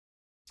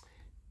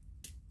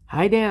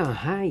Hi there,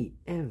 hi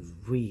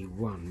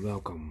everyone,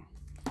 welcome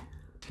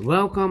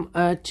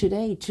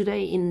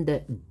today in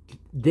the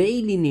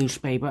daily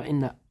newspaper in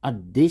the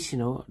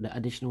additional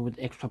with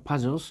extra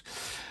puzzles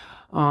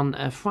on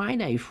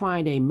Friday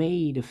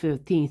May the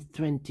 13th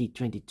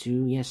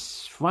 2022.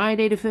 Yes,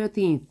 Friday the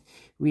 13th.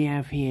 We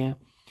have here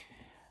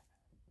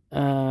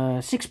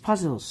 6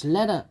 puzzles.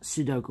 Letter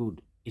Sudoku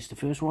is the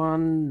first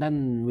one,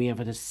 then we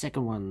have the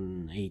second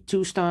one, a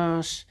 2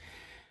 stars,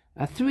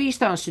 a 3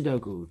 stars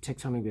Sudoku,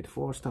 tectonic with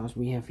 4 stars.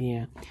 We have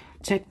here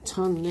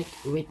tectonic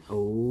with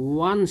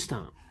 1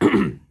 star,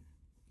 and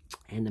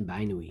a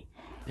binary.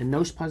 And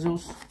those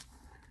puzzles,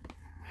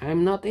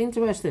 I'm not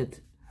interested.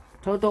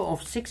 Total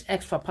of 6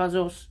 extra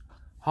puzzles.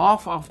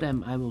 Half of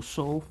them I will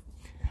solve.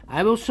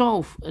 I will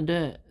solve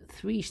the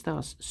 3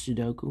 stars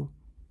Sudoku,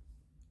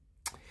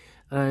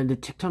 the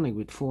tectonic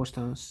with 4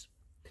 stars,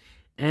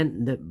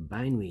 and the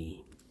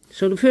binary.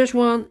 So the first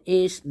one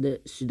is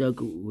the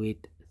Sudoku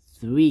with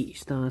 3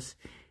 stars,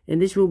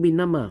 and this will be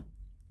number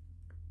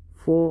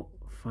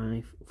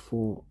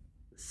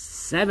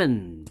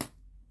 4547.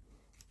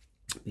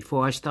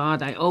 Before I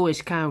start, I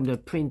always count the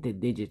printed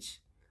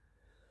digits.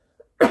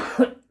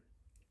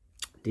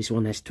 This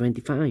one has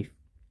 25.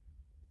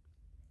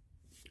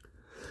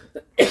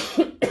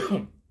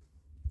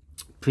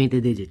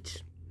 Printed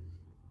digits.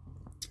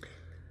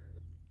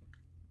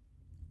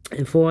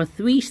 And for a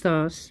 3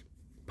 stars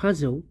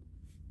puzzle,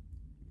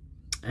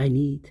 I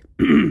need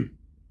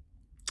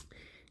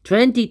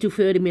 20 to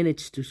 30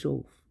 minutes to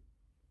solve.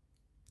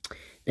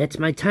 That's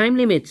my time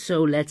limit,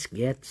 so let's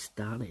get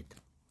started.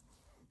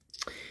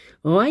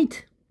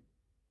 Alright.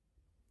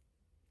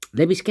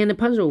 Let me scan the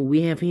puzzle.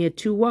 We have here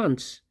 2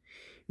 1s.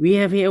 We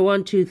have here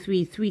 1, 2,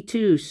 3, 3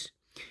 2s.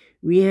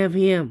 We have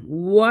here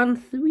 1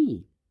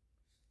 3.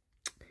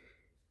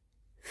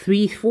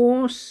 3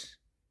 4s.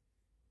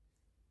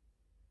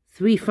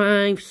 3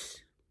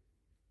 5s.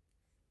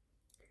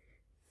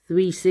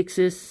 3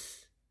 6s.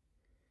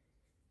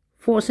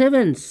 4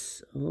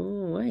 7s.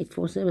 Alright,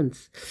 4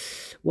 7s.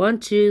 1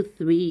 2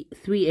 3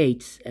 3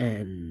 8s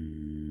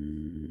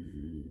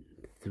and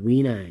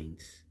 3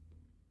 9s.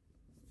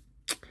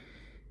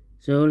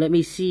 So let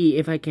me see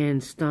if I can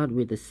start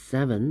with the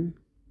 7.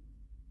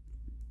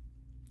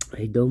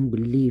 I don't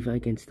believe I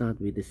can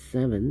start with the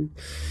 7.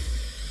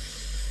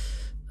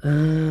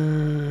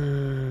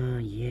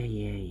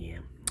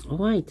 Yeah.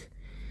 Alright.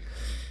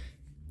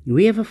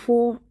 We have a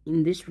 4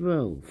 in this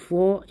row,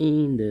 4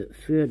 in the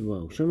third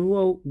row. So the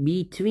row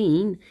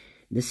between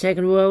the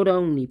second row, the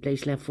only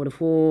place left for the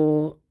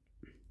 4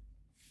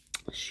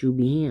 should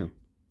be here.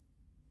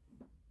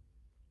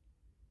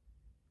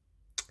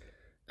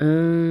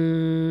 Alright.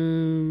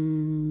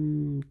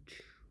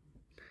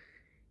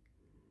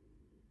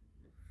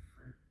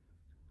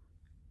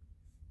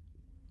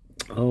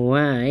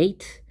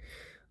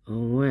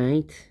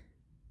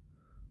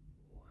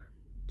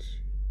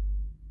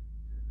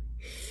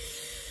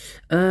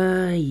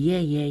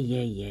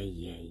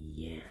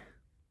 Yeah.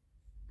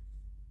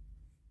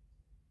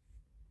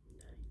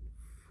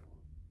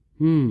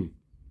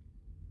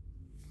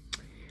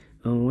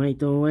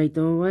 Alright.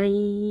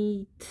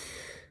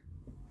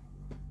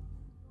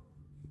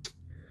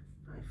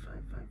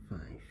 5.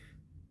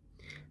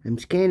 I'm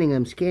scanning.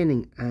 1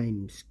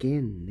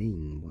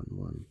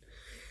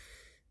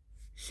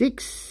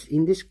 6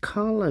 in this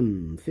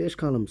column. First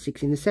column,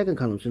 6 in the second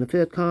column. So in the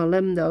third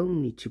column, the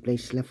only 2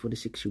 places left for the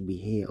 6 should be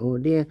here or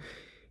there.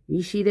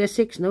 You see there's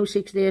 6, no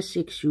 6 there,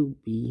 6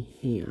 should be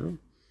here.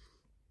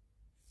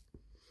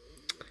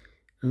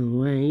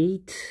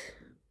 Alright.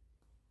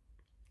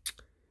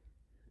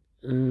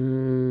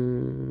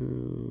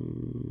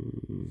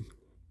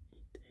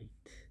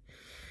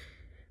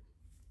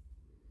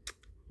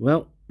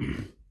 Well,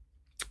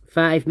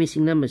 5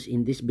 missing numbers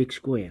in this big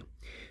square.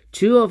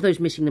 2 of those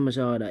missing numbers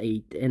are the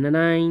 8 and the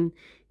 9.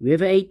 We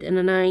have an 8 and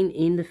a 9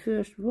 in the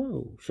first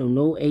row. So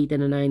no 8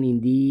 and a 9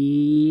 in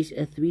these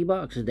 3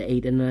 boxes. The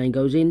 8 and a 9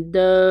 goes in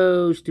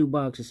those 2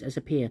 boxes as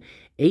a pair.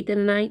 8 and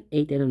a 9,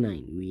 8 and a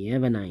 9. We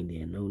have a 9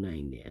 there, no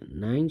 9 there.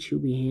 9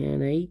 should be here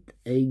and 8.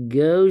 It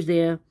goes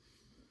there.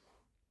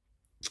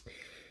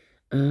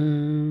 2,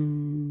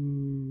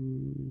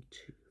 3.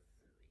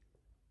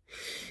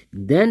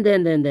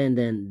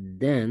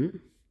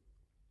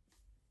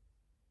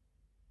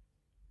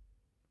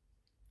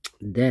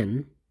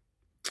 Then.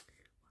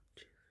 1,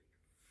 2, 3,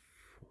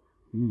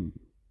 4.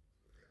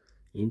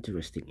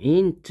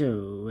 Interesting.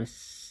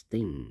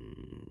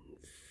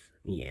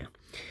 Yeah.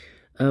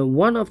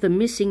 One of the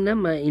missing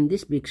number in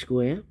this big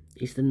square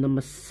is the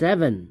number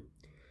 7.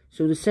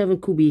 So the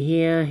 7 could be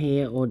here,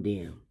 or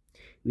there.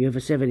 We have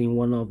a 7 in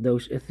one of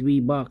those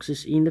 3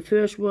 boxes in the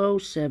first row,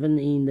 7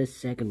 in the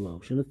second row.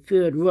 So the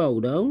third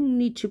row, the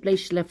only 2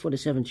 places left for the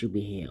 7 should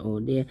be here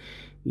or there.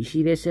 You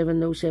see there's 7,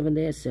 no 7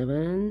 there,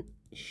 7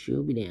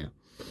 should be there.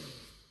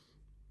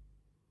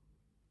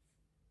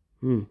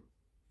 5,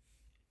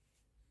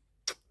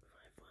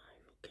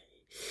 okay.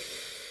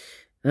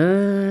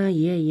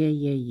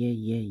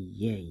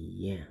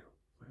 Yeah.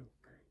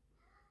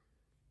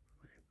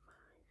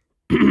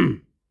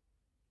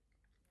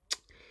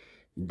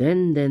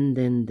 Then.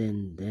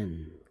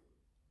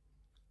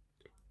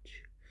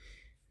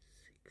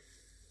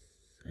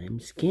 I'm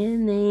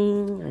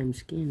scanning.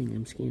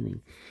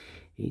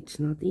 It's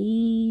not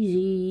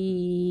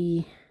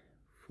easy.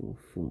 4,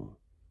 4,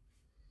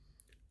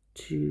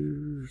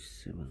 2,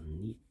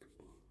 7.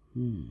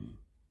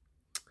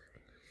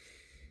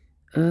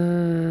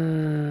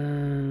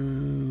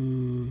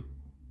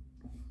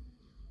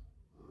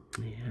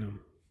 Yeah.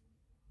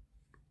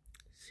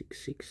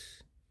 6,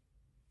 6.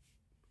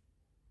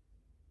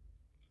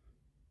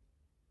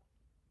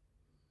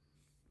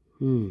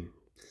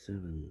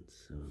 Seven.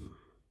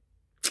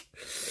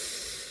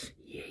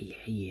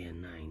 Yeah.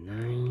 9,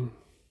 9.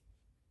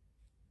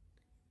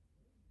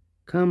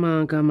 Come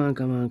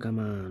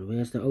on.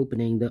 Where's the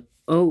opening? The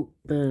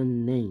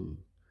opening.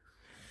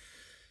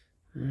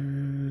 6,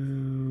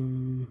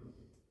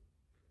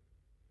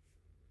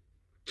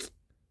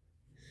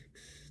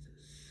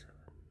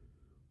 7.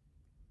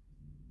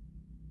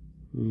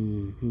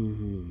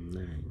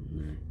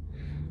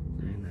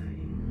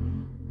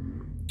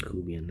 9.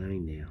 Could be a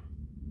 9 there.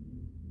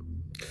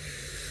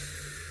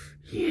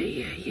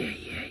 Yeah.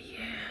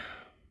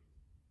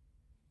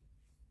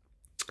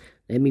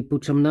 Let me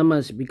put some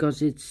numbers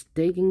because it's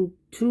taking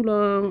too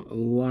long.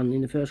 1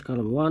 in the first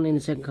column, 1 in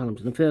the second column.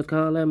 So the third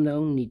column, the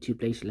only 2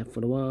 places left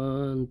for the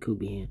 1. Could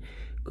be here,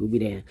 could be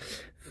there.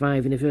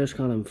 5 in the first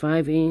column,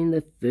 5 in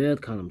the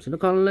third column. So the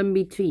column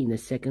between the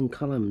second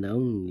column, the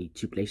only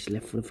 2 places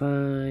left for the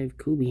 5.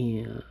 Could be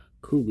here,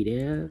 could be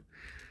there.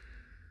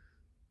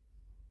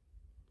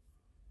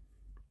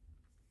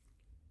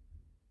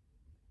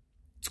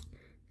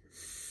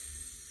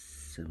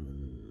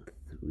 Seven,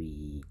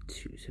 3,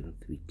 2, 7,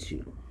 3,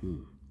 2.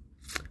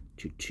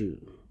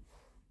 2.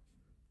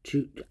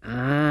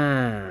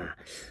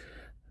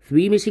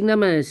 3 missing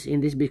numbers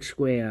in this big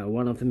square.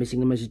 One of the missing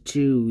numbers is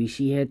 2. We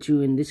see here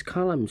 2 in this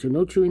column, so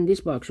no 2 in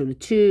this box. So the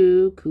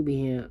 2 could be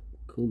here,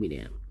 could be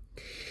there.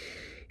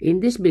 In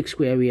this big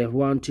square, we have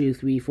 1, 2,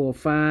 3, 4,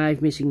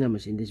 5 missing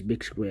numbers in this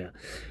big square.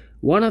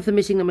 One of the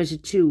missing numbers is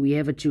 2. We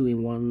have a 2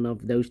 in one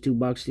of those 2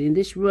 boxes in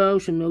this row,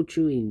 so no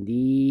 2 in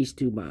these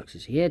 2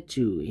 boxes. Here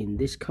 2 in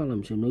this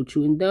column, so no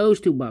 2 in those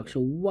 2 boxes.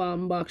 So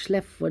 1 box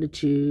left for the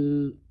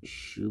 2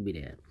 should be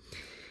there.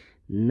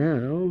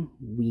 Now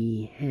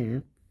we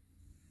have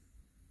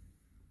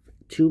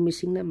 2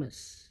 missing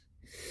numbers.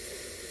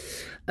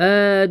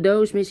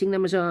 Those missing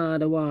numbers are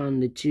the 1,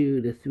 the 2,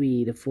 the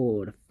 3, the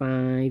 4, the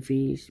 5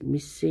 is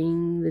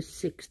missing. The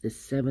 6, the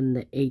 7,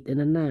 the 8,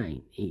 and the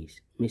 9 is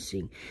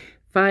missing.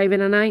 5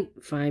 and a 9,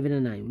 5 and a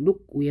 9.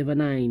 Look, we have a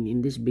 9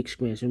 in this big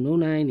square, so no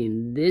 9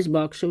 in this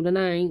box, so the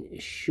 9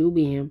 should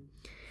be here.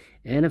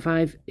 And a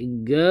 5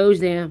 goes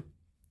there.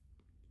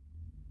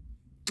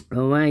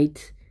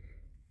 Alright.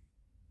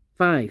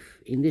 5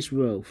 in this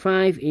row,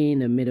 5 in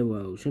the middle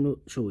row, so no,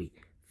 sorry.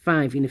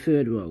 5 in the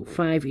third row,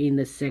 5 in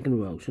the second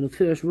row. So the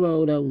first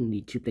row, the only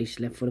 2 places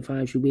left for the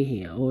 5 should be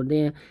here or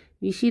there.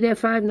 You see there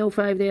 5, no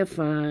 5 there,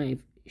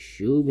 5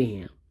 should be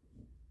here.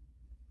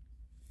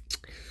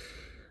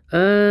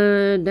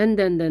 Then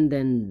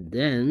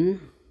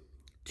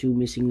 2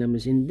 missing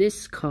numbers in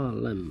this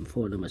column.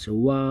 4 numbers. So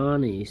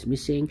 1 is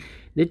missing.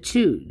 The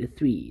 2, the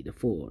 3, the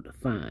 4, the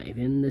 5,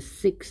 and the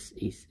 6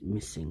 is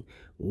missing.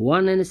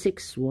 1 and a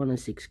 6. 1 and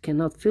 6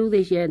 cannot fill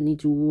this yet. Need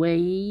to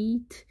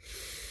wait.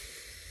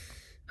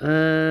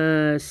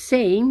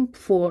 Same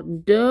for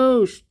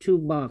those 2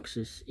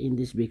 boxes in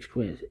this big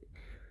square.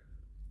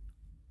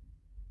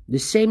 The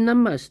same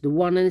numbers, the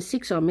 1 and the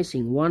 6 are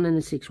missing. 1 and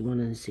the 6, 1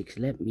 and the 6.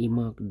 Let me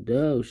mark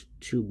those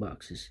 2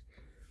 boxes.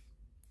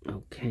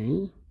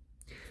 Okay.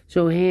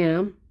 So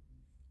here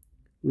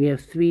we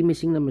have 3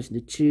 missing numbers.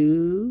 The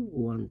 2,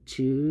 1,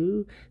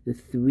 2. The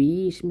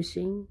 3 is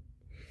missing.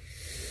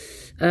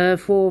 4,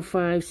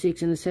 5,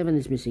 6, and the 7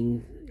 is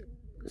missing.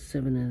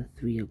 7 and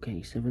 3.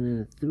 Okay, 7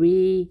 and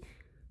 3.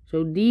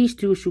 So these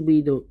 2 should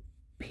be the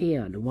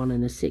pair, the 1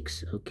 and the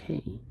 6.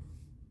 Okay.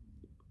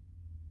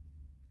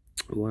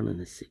 1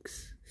 and a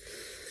 6.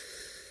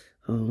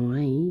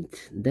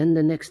 Alright. Then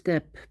the next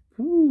step.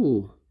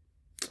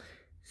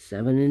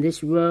 7 in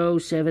this row,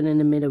 7 in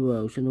the middle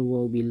row, so the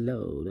row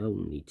below.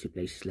 Only 2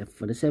 places left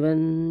for the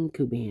 7.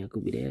 Could be here,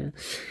 could be there.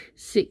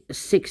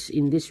 6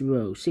 in this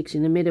row, 6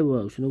 in the middle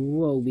row, so the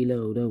row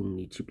below.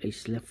 Only 2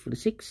 places left for the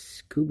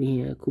 6. Could be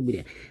here, could be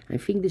there. I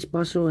think this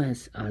puzzle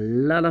has a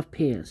lot of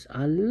pairs.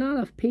 A lot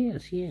of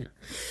pairs, yeah.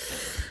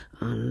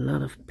 A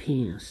lot of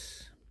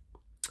pairs.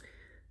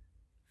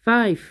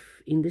 5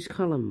 in this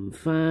column,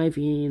 5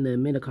 in the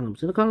middle column.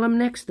 So the column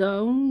next, the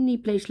only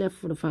place left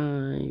for the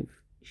 5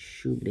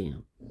 should be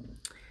there.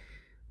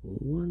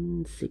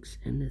 1, 6,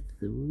 and the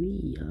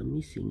 3 are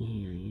missing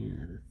here.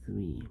 Yeah, the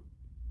 3.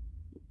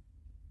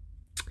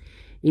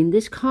 In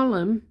this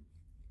column,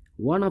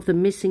 one of the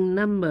missing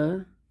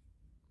number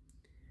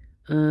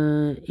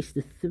is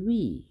the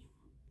 3.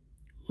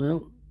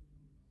 Well,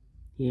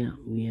 yeah,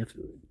 we have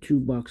 2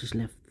 boxes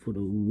left for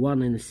the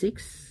 1 and the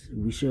 6.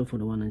 Reserved for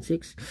the 1 and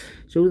 6.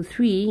 So the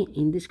 3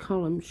 in this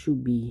column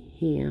should be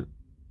here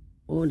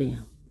or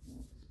there.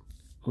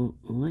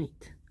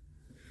 Alright.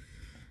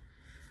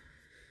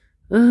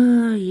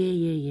 Yeah.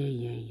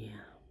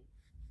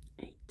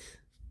 8.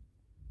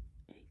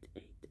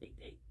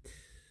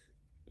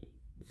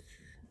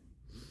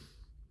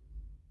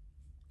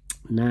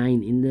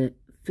 9 in the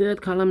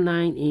third column,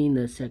 9 in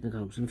the second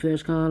column. So the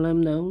first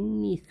column, the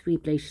only 3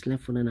 places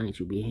left for the 9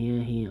 should be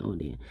here, here, or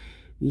there.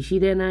 You see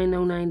there 9,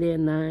 no 9 there,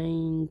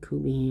 9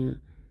 could be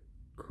here,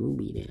 could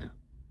be there.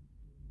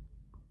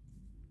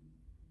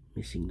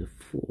 Missing the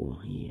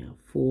 4 here,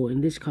 4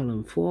 in this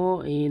column,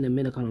 4 in the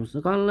middle column. So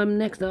the column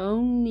next, the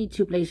only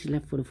 2 places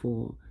left for the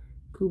 4.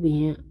 Could be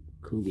here,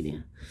 could be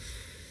there.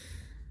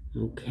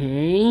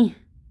 Okay.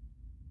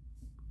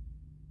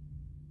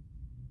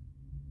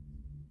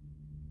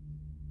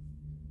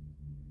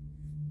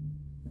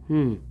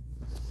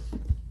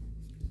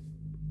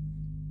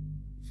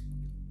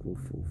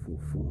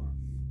 Four.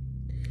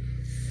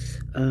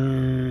 Yeah.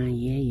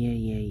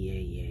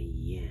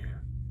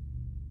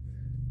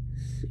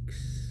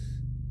 6.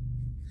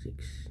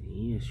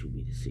 Here should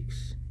be the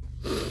 6.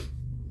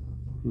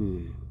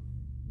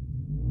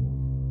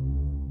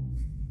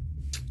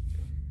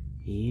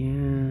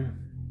 Yeah.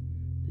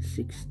 The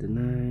 6, the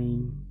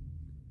 9.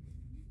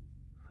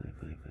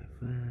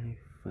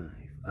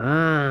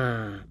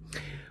 5.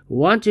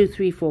 1, 2,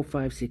 3, 4,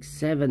 5, 6,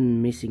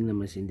 7 missing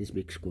numbers in this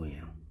big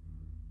square.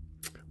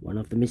 One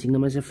of the missing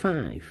numbers is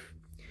 5.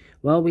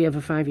 Well, we have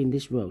a 5 in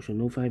this row, so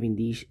no 5 in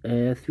these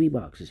 3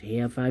 boxes.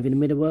 Here, 5 in the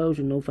middle row,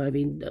 so no 5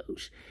 in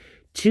those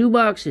 2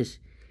 boxes.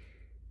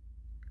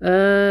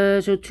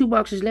 So 2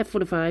 boxes left for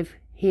the 5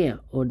 here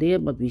or there,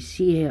 but we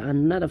see here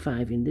another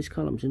 5 in this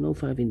column, so no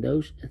 5 in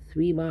those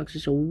 3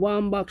 boxes. So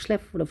 1 box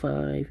left for the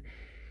 5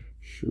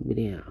 should be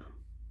there.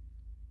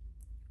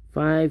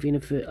 5 in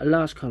the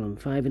last column,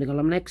 5 in the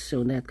column next,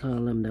 so that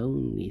column, the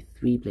only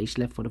 3 places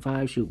left for the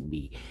 5 should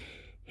be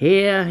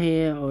here,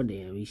 here, or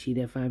there. We see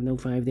there 5, no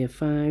 5 there,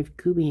 5,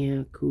 could be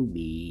here, could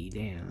be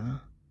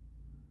there.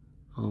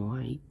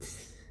 Alright.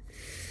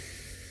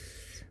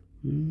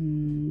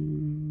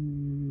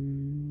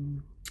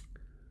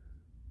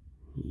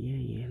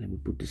 Yeah, let me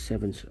put the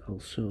 7s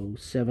also.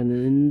 7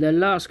 in the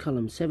last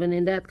column, 7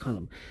 in that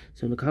column.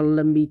 So the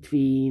column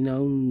between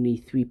only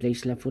 3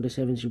 places left for the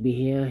 7 should be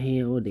here,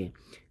 here, or there.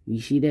 We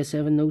see there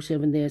 7, no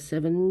 7 there,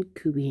 7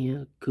 could be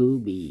here,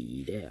 could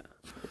be there.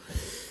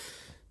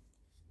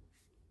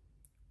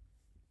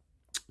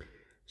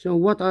 So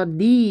what are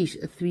these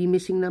 3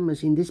 missing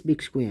numbers in this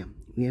big square?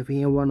 We have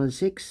here 1 and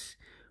 6,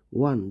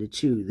 1, the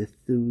 2, the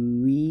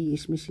 3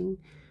 is missing,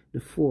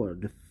 the 4,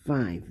 the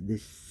 5, the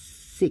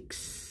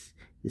 6,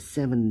 the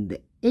 7,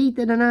 the 8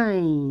 and the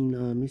 9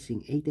 are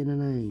missing. 8 and the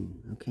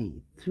 9.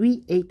 Okay,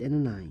 3, 8 and the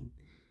 9.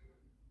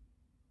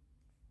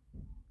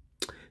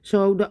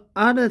 So the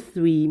other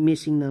 3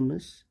 missing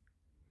numbers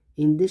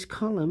in this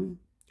column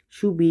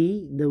should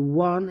be the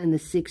 1 and the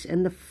 6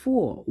 and the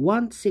 4.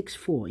 1, 6,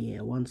 4.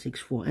 Yeah, 1, 6,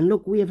 4. And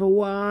look, we have a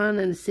 1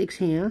 and a 6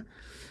 here.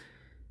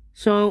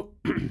 So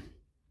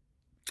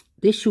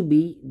this should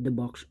be the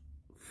box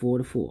for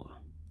the 4.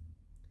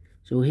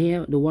 So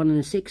here, the 1 and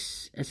the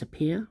 6 as a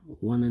pair.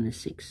 1 and a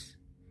 6.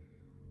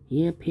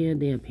 Here, pair,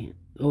 there, pair.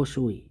 Oh,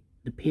 sorry.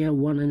 The pair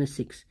 1 and a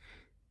 6.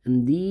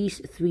 And these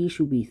 3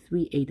 should be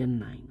 3, 8, and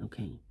 9.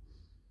 Okay.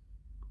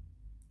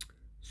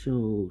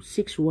 So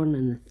 6, 1,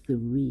 and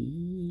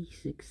 3,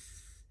 6.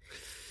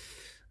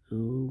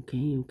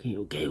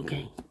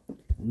 Okay.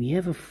 We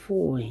have a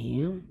 4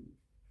 here.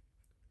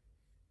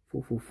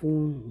 4, 4,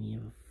 4. We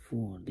have a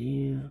 4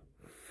 there.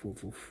 4,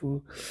 4,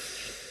 4.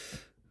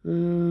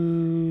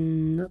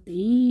 Not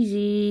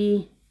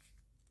easy.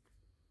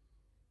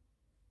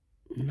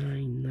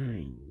 9,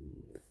 9,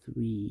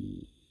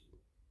 3.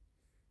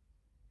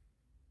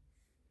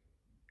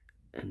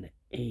 And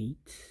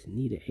 8.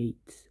 Need an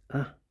 8.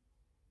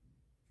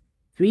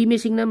 3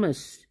 missing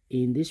numbers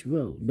in this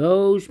row.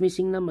 Those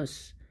missing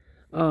numbers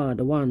are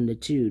the 1, the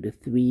 2, the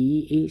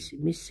 3 is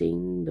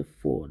missing, the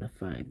 4, the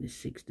 5, the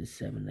 6, the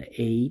 7,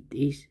 the 8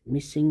 is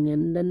missing,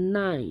 and the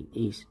 9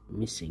 is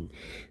missing.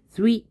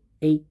 3,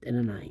 8, and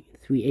a 9.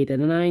 3, 8,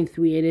 and a 9.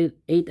 3,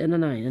 8, and a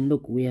 9. And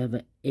look, we have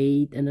an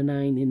 8 and a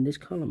 9 in this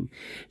column.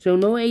 So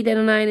no 8 and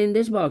a 9 in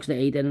this box. The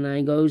 8 and a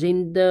 9 goes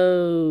in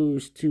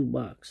those 2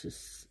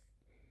 boxes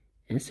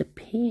as a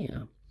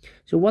pair.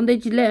 So one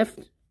digit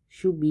left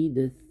should be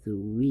the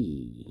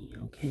 3.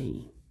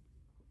 Okay.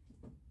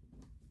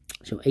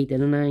 So 8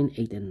 and a 9,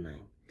 8 and a 9.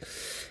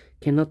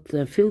 Cannot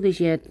fill this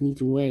yet. Need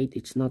to wait.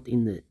 It's not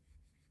in the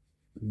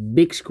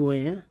big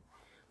square.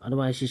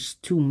 Otherwise it's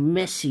too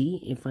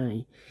messy if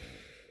I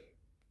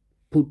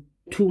put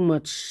too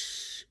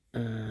much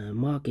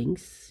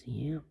markings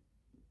here.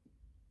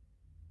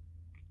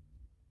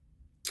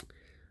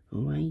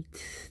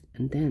 Alright.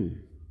 And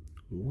then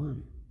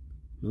 1.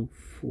 No,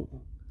 4.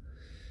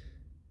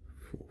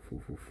 4.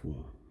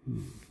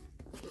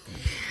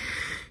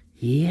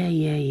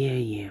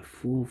 Yeah.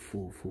 4.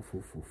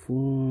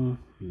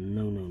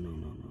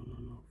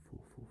 No.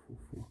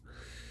 4.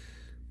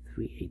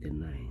 3, 8, and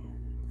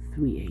 9.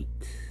 3, 8.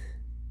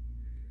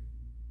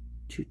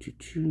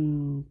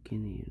 2.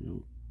 Can you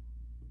know?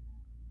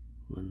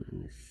 1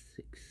 and a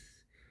 6.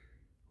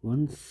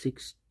 1,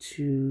 6,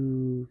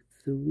 2,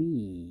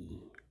 3.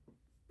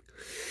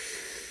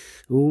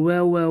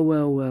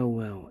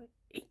 Well.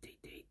 8.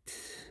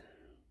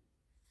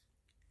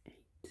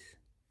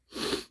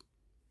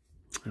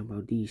 How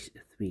about these?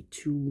 3,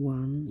 2,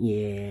 1.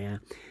 Yeah.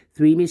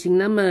 3 missing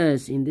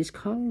numbers in this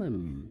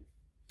column.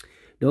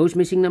 Those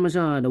missing numbers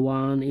are: the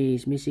 1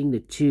 is missing, the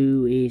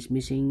 2 is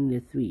missing, the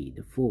 3,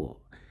 the 4.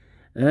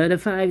 The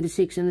 5, the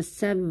 6, and the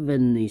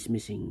 7 is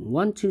missing.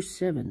 1, 2,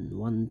 7.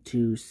 1,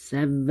 2,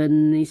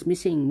 7 is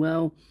missing.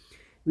 Well,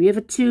 we have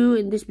a 2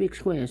 in this big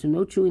square, so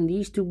no 2 in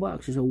these 2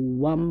 boxes. So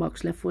 1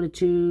 box left for the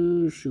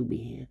 2 should be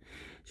here.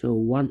 So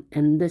 1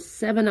 and the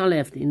 7 are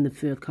left in the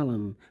third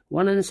column.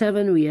 1 and the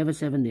 7, we have a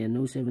 7 there.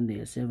 No 7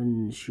 there.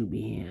 7 should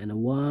be here. And a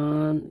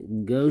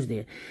 1 goes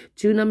there.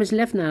 2 numbers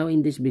left now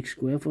in this big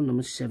square for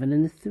numbers 7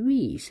 and a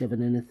 3.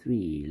 7 and a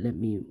 3. Let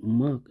me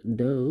mark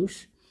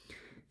those.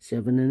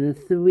 7 and a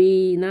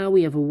 3. Now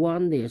we have a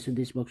 1 there. So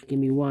this box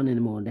can be 1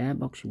 anymore. That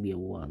box should be a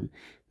 1.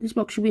 This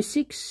box should be a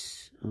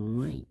 6.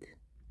 Alright.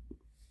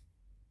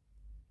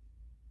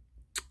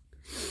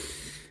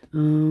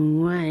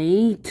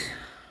 Alright.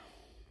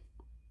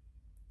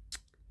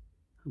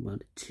 How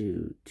about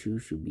 2? 2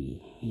 should be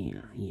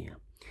here.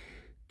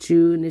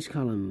 2 in this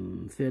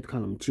column, third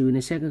column. 2 in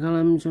the second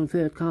column, so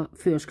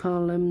first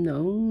column.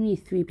 Only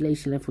 3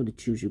 places left for the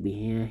 2 should be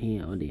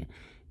here, or there.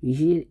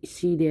 You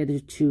see there,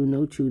 there's 2,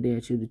 no 2 there.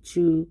 So the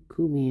 2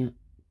 could be here,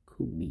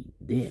 could be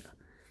there.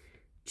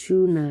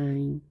 2,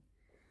 9.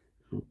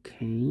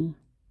 Okay.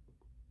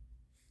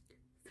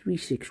 3,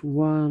 6,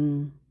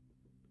 1.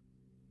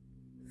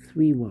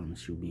 3, 1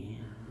 should be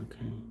here.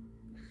 Okay.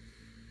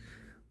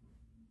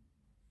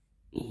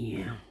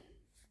 Yeah.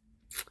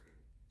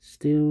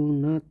 Still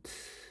not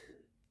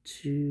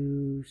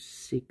 2,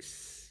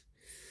 6.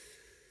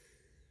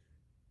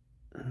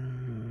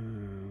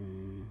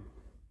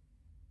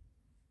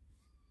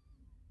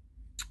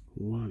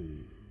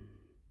 1,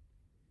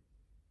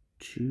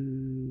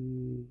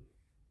 2,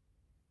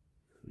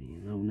 3.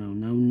 No.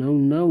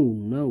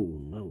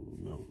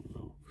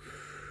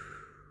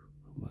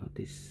 How about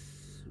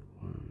this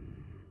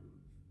one?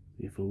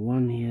 We have a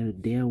 1 here,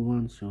 there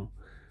 1, so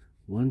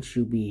 1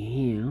 should be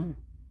here.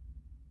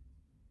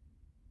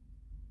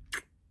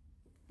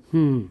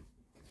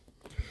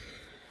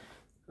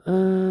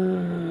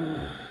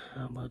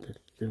 How about the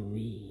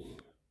 3?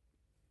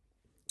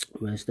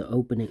 Where's the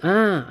opening?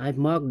 I've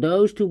marked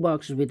those 2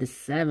 boxes with a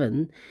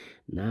 7.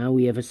 Now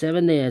we have a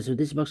 7 there, so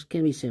this box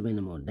can be 7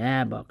 anymore.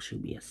 That box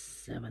should be a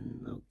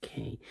 7.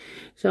 Okay.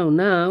 So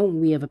now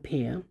we have a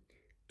pair.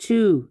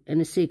 2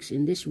 and a 6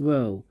 in this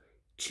row.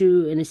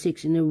 2 and a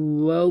 6 in the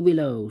row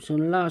below. So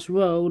in the last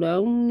row, the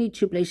only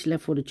 2 places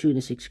left for the 2 and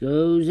the 6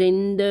 goes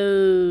in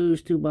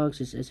those 2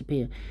 boxes as a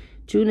pair.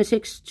 2 and a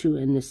 6, 2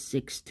 and a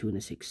 6, 2 and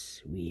a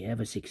 6. We have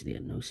a 6 there,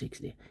 no 6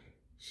 there.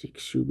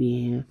 6 should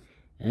be here.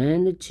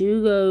 And the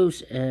 2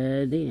 goes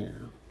there.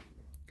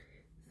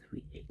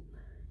 3, 8,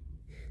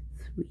 9.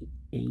 3,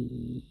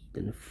 8,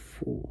 and a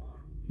 4.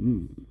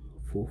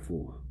 4,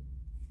 4.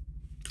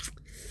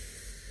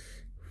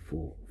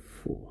 4,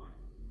 4.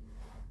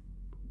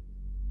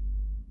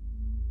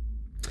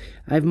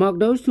 I've marked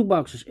those 2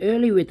 boxes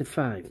early with a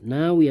 5.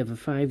 Now we have a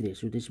 5 there,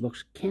 so this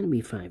box can be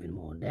 5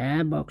 anymore.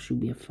 That box should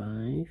be a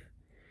 5.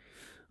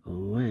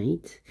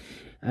 Alright.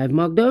 I've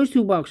marked those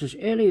 2 boxes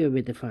earlier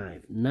with a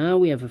 5. Now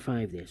we have a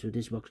 5 there, so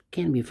this box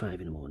can be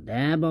 5 anymore.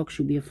 That box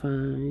should be a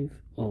 5.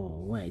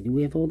 Alright, do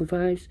we have all the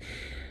 5s?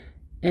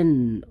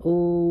 And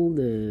all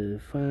the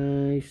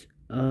 5s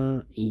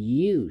are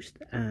used.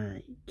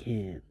 I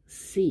can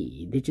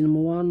see. Digit number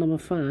 1, number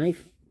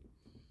 5.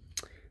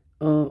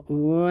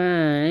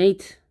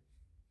 Alright.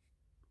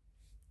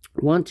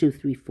 1, 2,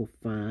 3, 4,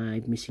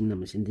 5 missing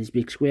numbers in this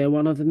big square.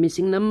 One of the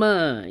missing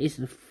number is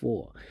the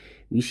 4.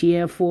 We see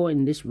here 4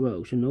 in this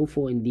row, so no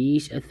 4 in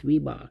these 3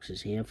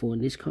 boxes. Here 4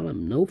 in this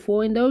column, no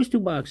 4 in those 2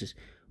 boxes.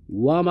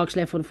 1 box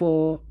left for the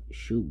 4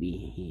 should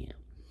be here.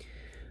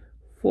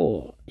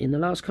 4 in the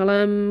last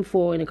column,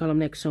 4 in the column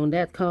next. So in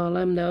that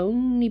column, the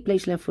only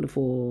place left for the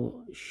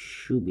 4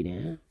 should be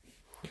there.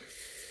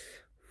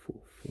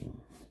 4, 4.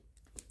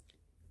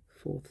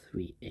 4,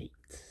 3, 8.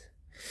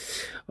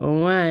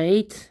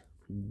 Alright.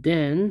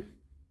 Then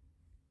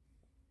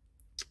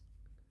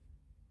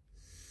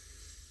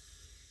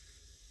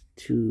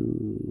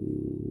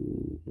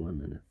 2,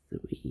 1 and a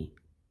 3.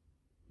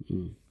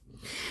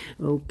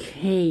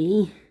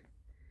 Okay.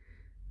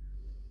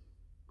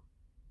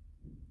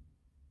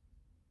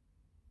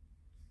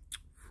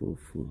 4,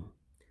 4.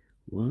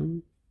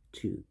 1,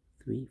 2,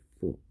 3,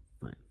 4,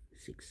 5,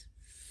 6,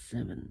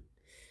 7.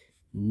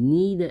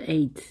 Need a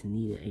 8.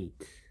 Need a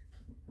 8.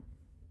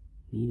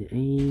 Need a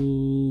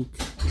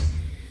 8.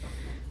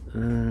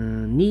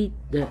 Need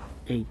the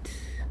 8.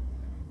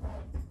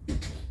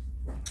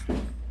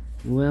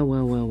 Well.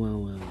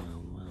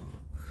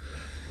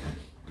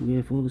 Do we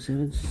have all the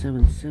 7s?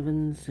 7,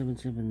 7, 7,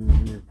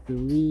 7,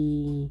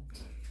 3.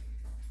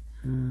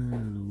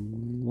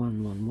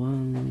 1, 1,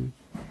 1.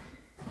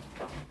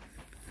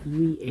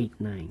 3, 8,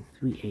 9.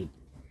 3, 8.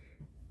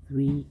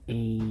 3,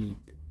 8,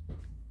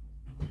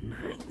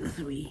 9,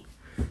 3.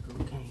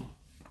 Okay.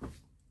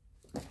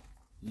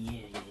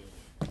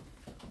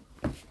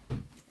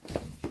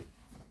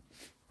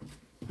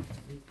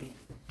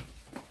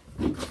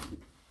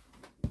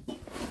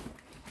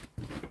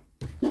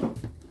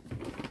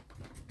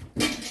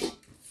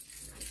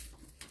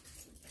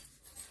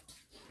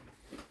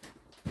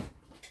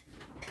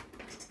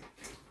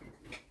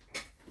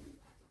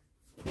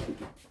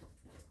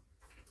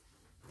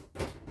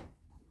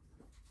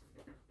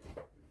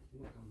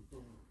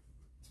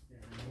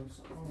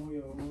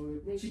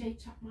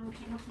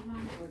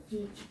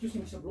 Chứ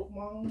sinh sập lục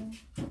mong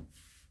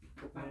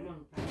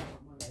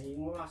đấy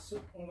ngoa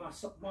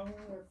sức mong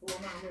cô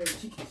nào về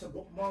chỉ sập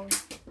lục mong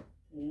sẽ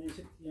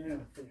phải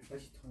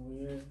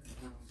thôi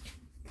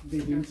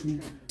để đến xuống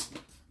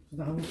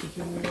ra không chỉ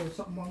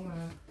sập mong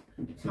là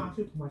xa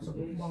suốt mà sập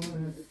lục mong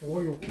là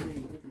ôi rồi.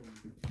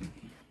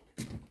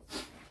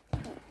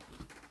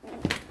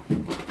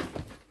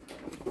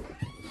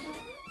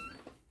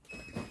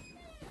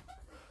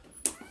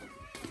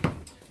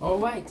 All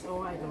right.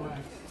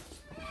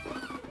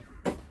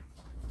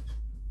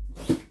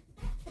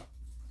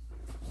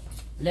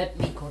 Let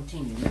me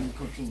continue.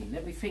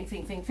 Let me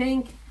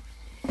think.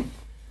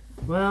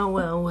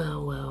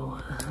 Well.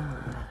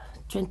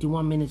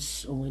 21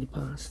 minutes already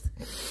passed.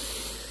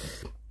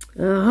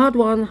 Hard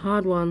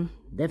one.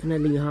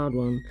 Definitely a hard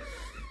one.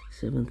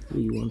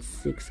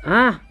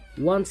 7316.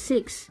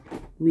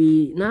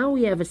 16. Now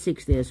we have a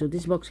 6 there, so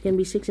this box can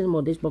be 6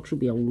 anymore. This box should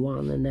be a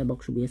 1, and that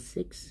box should be a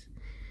 6.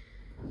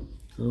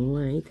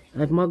 Alright,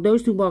 I've marked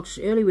those two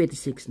boxes earlier with a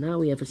 6. Now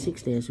we have a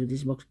 6 there, so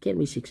this box can't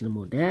be 6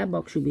 anymore. That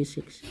box should be a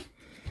 6.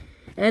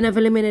 And I've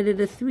eliminated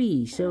a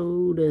 3,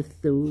 so the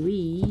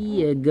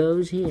 3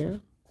 goes here.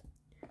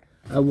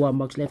 One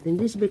box left in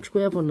this big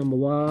square for number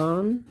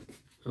 1.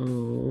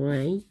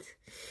 Alright,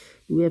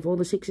 we have all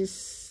the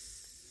 6s.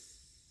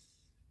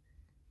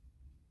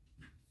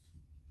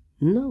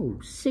 No,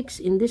 6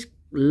 in this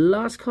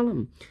last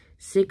column.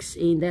 6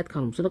 in that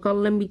column, so the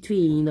column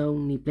between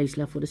only place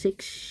left for the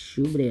 6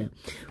 should be there.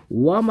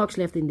 1 box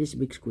left in this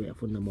big square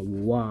for number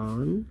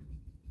 1.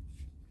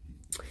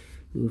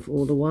 With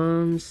all the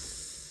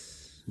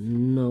ones,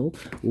 no.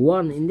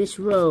 1 in this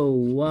row,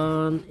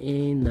 1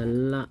 in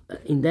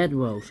that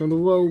row. So the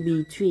row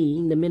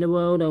between the middle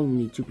row,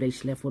 only 2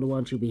 places left for the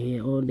 1 should be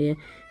here or there.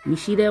 We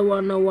see there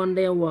 1, no 1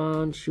 there,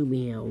 1 should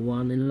be here.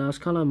 1 in the last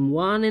column,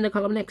 1 in the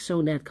column next,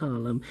 so that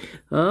column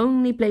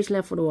only place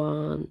left for the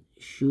 1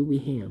 should be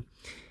here.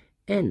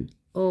 And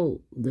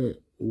all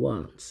the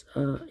ones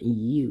are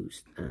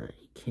used. I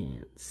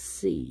can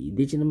see.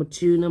 Digit number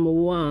 2, number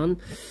 1.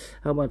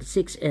 How about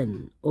 6?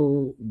 And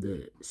all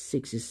the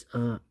 6s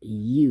are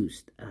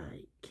used.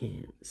 I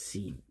can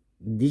see.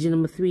 Digit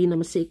number 3,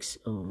 number 6.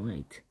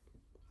 Alright.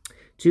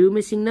 2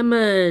 missing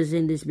numbers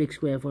in this big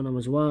square for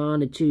numbers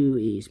 1. The 2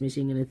 is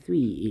missing and the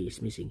 3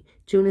 is missing.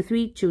 2 and a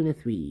 3, 2 and a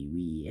 3.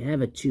 We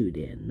have a 2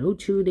 there. No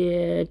 2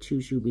 there.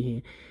 2 should be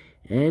here.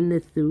 And the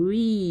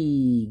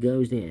 3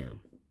 goes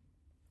down.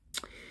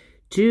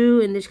 2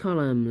 in this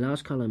column,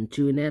 last column,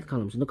 2 in that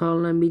column. So the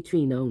column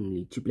between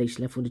only 2 places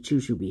left for the 2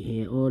 should be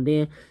here or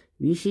there.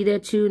 We see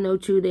that 2, no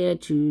 2 there,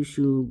 2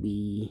 should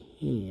be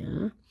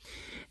here.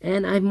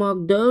 And I've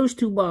marked those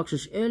 2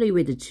 boxes earlier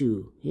with the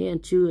 2. Here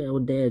 2 or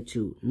there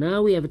 2.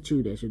 Now we have a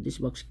 2 there, so this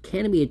box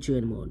can't be a 2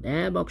 anymore.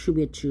 That box should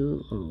be a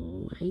 2.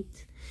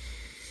 Alright.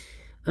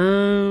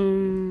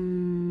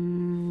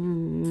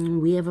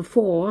 We have a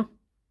 4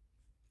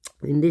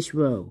 in this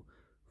row.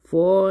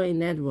 4 in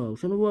that row.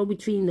 So the row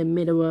between the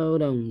middle row,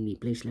 the only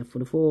place left for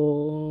the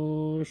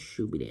 4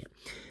 should be there.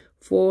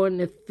 4 in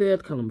the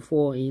third column,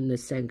 4 in the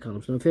second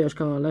column. So the first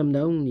column,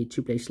 the only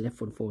 2 places left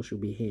for the 4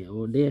 should be here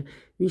or there.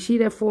 We see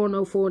that 4,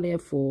 no 4 there,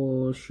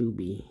 4 should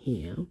be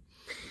here.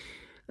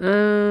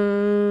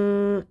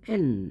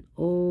 And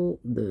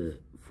all the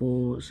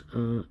 4s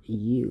are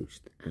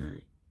used.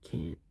 I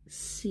can't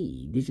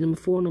see. Digit number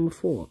 4, number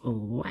 4.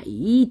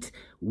 Alright.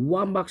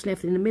 1 box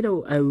left in the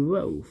middle, a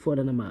row for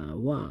the number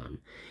 1.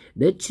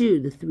 The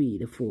 2, the 3,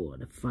 the 4,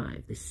 the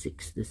 5, the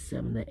 6, the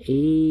 7, the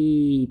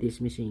 8 is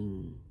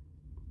missing.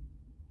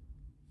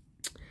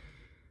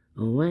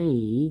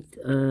 Alright.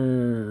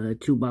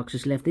 2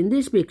 boxes left in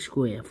this big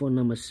square for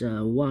numbers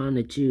 1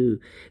 and 2.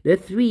 The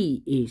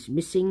 3 is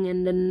missing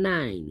and the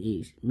 9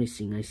 is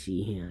missing. I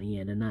see here.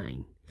 Yeah, the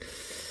 9.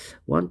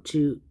 1,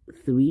 2,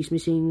 3 is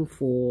missing.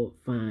 4,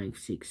 5,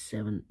 6,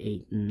 7,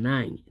 8,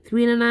 9.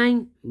 3 and a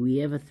 9. We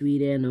have a 3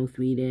 there, no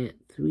 3 there.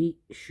 3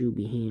 should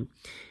be here.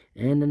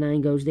 And the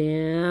 9 goes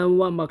there.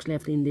 1 box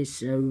left in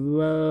this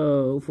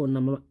row for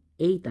number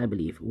 8, I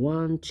believe.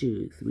 1,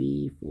 2,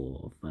 3,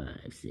 4,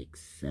 5,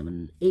 6,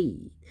 7,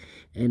 8.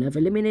 And I've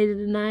eliminated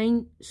the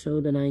 9,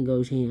 so the 9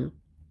 goes here.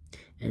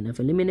 And I've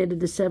eliminated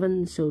the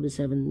 7, so the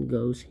 7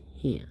 goes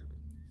here.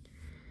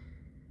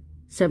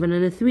 7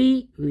 and a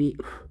 3.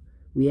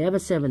 We have a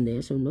 7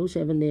 there, so no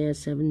 7 there.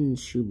 7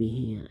 should be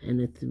here. And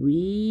the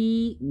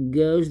 3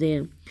 goes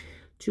there.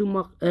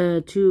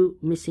 2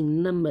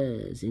 missing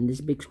numbers in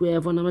this big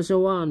square for number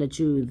 1. The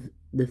 2,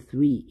 the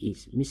 3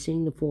 is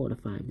missing. The 4, the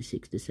 5, the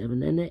 6, the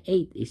 7, and the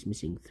 8 is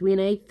missing. 3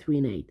 and 8, 3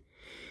 and 8.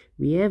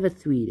 We have a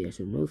 3 there,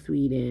 so no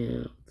 3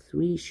 there.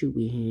 3 should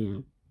be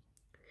here.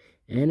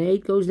 And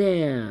 8 goes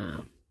there.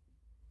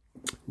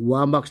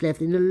 1 box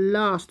left in the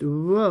last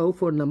row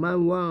for number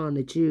 1.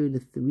 The 2, the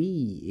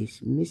 3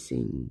 is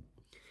missing.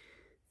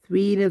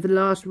 3 in the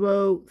last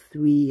row,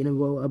 3 in a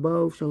row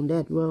above. So in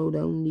that row, the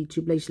only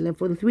 2 places left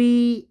for the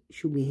 3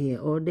 should be here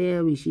or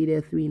there. We see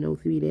there 3, no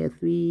 3 there,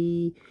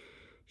 3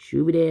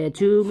 Should be there.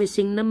 2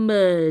 missing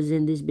numbers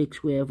in this big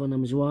square for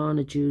numbers 1,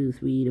 the 2, the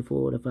 3, the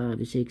 4, the 5,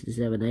 the 6, the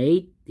 7, the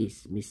 8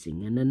 is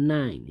missing, and the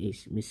 9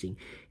 is missing.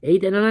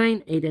 8 and a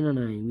 9, 8 and a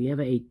 9. We have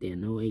an 8 there,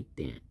 no 8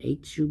 there.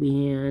 8 should be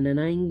here, and the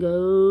 9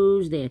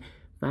 goes there.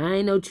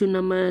 Final 2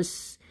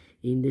 numbers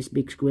in this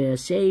big square.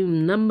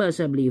 Same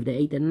numbers, I believe. The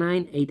 8 and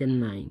 9, 8 and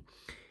 9.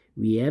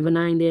 We have a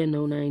 9 there,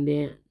 no 9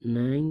 there.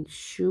 9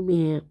 should be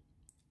here,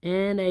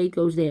 and 8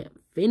 goes there.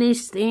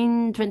 Finished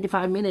in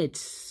 25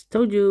 minutes.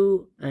 Told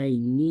you I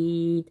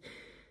need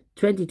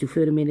 20 to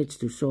 30 minutes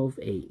to solve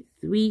a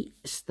 3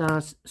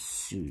 stars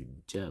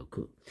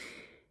Sudoku.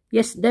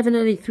 Yes,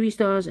 definitely 3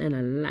 stars, and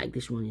I like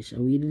this one. Yes, I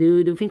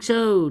really do think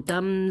so.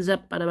 Thumbs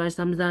up, otherwise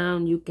thumbs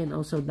down. You can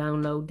also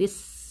download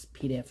this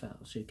PDF file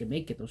so you can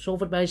make it or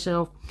solve it by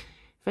yourself.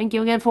 Thank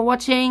you again for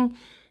watching,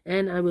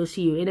 and I will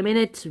see you in a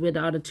minute with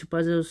the other 2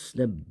 puzzles,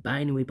 the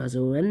binary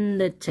puzzle and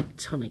the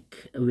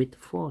tectonic with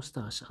 4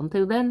 stars.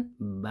 Until then,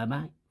 bye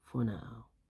bye for now.